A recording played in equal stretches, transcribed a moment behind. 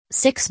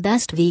6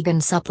 Best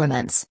Vegan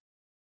Supplements.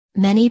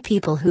 Many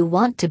people who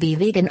want to be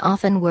vegan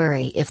often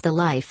worry if the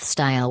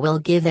lifestyle will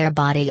give their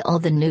body all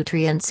the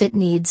nutrients it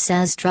needs,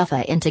 says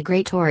Truffa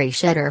Integratory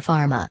Cheddar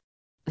Pharma.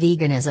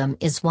 Veganism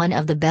is one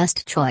of the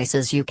best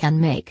choices you can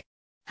make.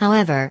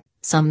 However,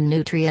 some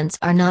nutrients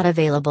are not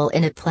available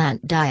in a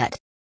plant diet.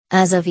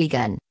 As a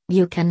vegan,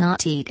 you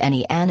cannot eat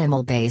any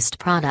animal-based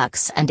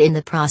products and in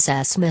the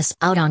process miss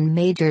out on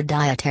major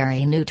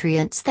dietary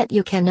nutrients that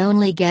you can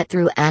only get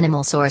through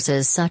animal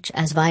sources such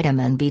as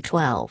vitamin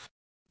B12.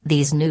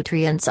 These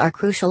nutrients are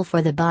crucial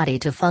for the body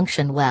to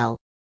function well.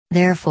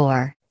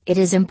 Therefore, it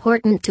is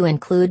important to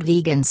include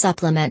vegan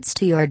supplements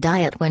to your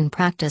diet when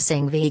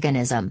practicing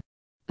veganism.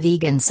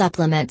 Vegan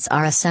supplements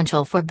are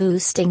essential for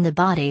boosting the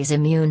body's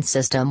immune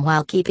system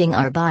while keeping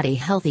our body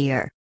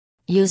healthier.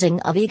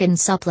 Using a vegan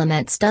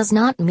supplements does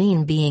not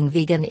mean being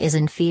vegan is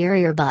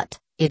inferior, but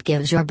it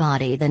gives your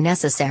body the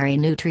necessary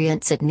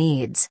nutrients it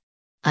needs.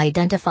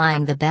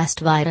 Identifying the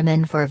best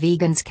vitamin for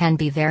vegans can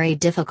be very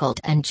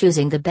difficult, and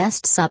choosing the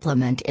best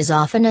supplement is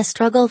often a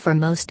struggle for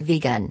most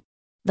vegan.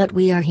 But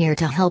we are here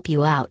to help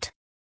you out.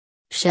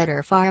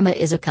 Cheddar Pharma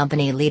is a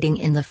company leading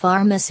in the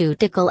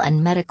pharmaceutical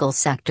and medical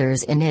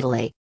sectors in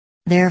Italy.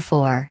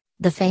 Therefore,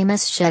 the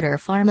famous Cheddar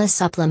Pharma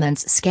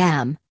supplements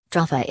scam,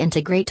 Truffa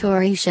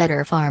Integratory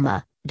Cheddar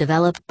Pharma,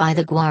 developed by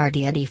the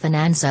Guardia di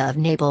Finanza of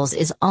Naples,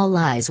 is all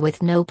lies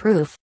with no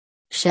proof.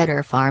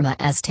 Cheddar Pharma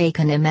has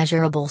taken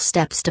immeasurable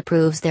steps to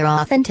prove their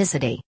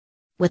authenticity.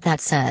 With that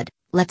said,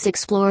 let's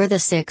explore the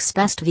 6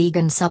 best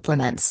vegan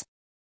supplements.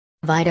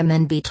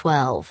 Vitamin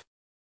B12.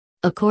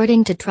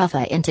 According to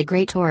Truffa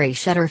Integratory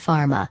Cheddar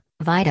Pharma,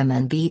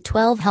 vitamin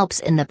B12 helps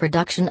in the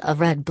production of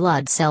red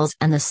blood cells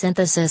and the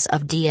synthesis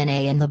of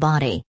DNA in the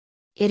body.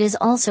 It is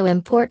also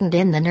important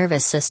in the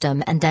nervous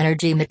system and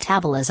energy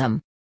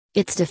metabolism.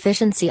 Its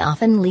deficiency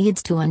often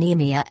leads to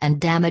anemia and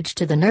damage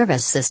to the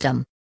nervous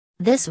system.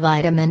 This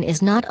vitamin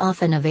is not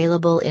often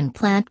available in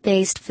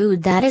plant-based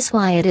food. That is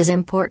why it is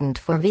important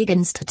for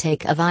vegans to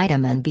take a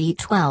vitamin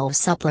B12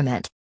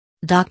 supplement.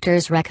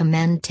 Doctors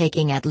recommend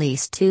taking at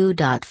least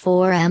 2.4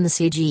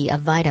 mcg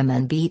of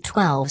vitamin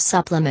B12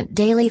 supplement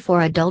daily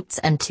for adults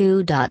and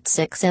 2.6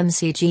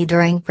 mcg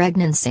during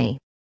pregnancy.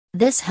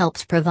 This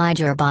helps provide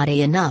your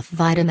body enough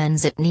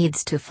vitamins it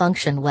needs to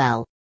function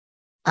well.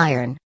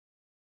 Iron.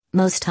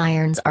 Most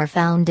irons are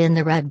found in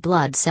the red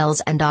blood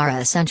cells and are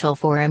essential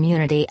for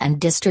immunity and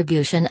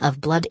distribution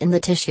of blood in the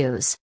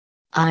tissues.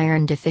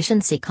 Iron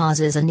deficiency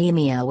causes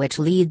anemia, which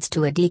leads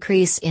to a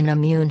decrease in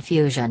immune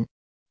fusion.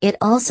 It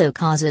also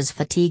causes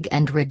fatigue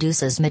and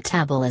reduces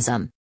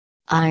metabolism.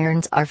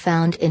 Irons are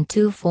found in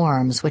 2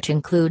 forms, which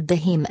include the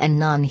heme and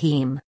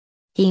non-heme.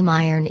 Heme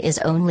iron is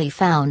only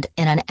found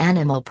in an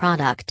animal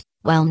product,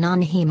 while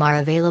non-heme are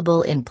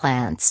available in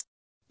plants.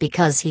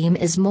 Because heme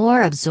is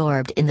more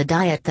absorbed in the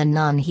diet than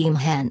non-heme,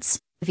 hence,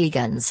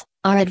 vegans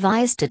are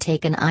advised to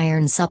take an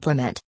iron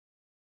supplement.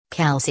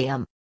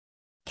 Calcium.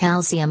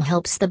 Calcium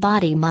helps the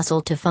body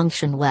muscle to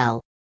function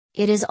well.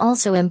 It is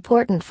also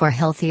important for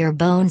healthier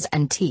bones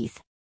and teeth.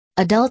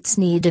 Adults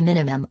need a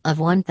minimum of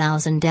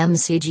 1000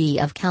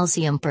 mcg of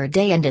calcium per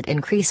day, and it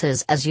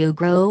increases as you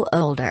grow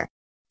older.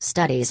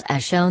 Studies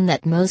have shown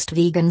that most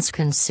vegans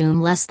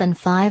consume less than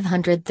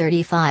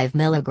 535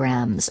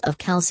 mg of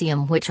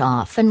calcium, which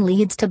often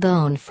leads to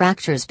bone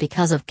fractures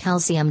because of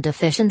calcium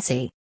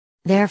deficiency.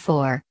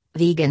 Therefore,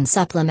 vegan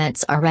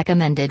supplements are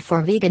recommended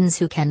for vegans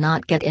who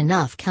cannot get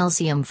enough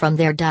calcium from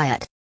their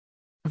diet.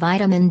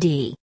 Vitamin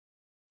D.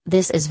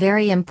 This is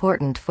very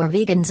important for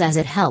vegans as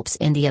it helps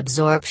in the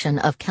absorption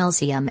of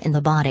calcium in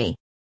the body.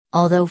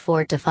 Although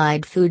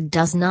fortified food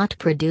does not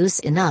produce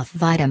enough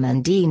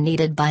vitamin D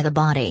needed by the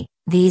body,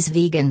 these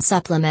vegan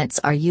supplements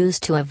are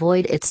used to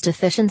avoid its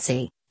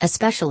deficiency,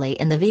 especially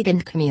in the vegan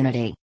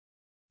community.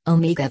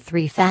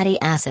 Omega-3 fatty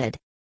acid.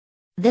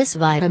 This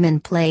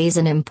vitamin plays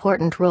an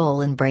important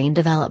role in brain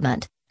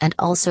development, and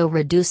also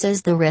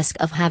reduces the risk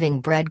of having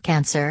breast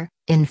cancer,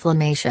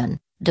 inflammation,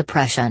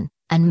 depression,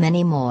 and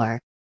many more.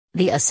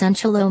 The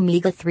essential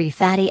omega-3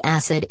 fatty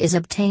acid is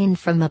obtained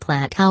from a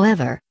plant.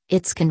 However,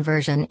 its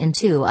conversion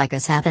into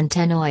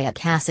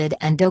icosapentaenoic acid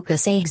and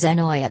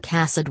docosahexaenoic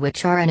acid,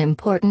 which are an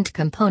important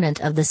component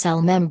of the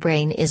cell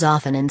membrane, is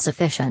often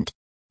insufficient.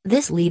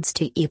 This leads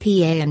to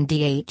EPA and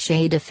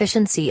DHA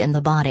deficiency in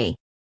the body.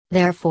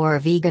 Therefore,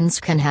 vegans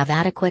can have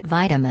adequate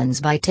vitamins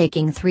by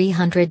taking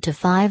 300 to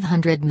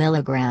 500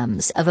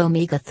 mg of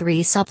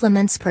omega-3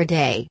 supplements per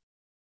day.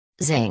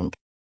 Zinc.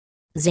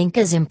 Zinc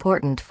is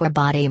important for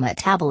body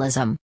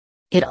metabolism.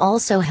 It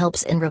also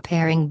helps in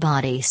repairing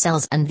body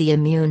cells and the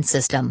immune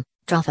system,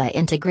 Truffa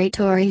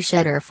Integratory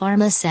Cheddar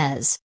Pharma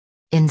says.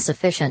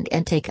 Insufficient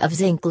intake of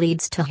zinc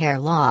leads to hair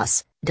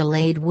loss,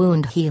 delayed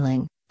wound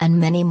healing, and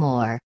many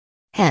more.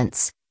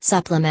 Hence,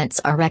 supplements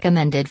are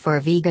recommended for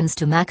vegans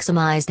to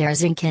maximize their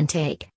zinc intake.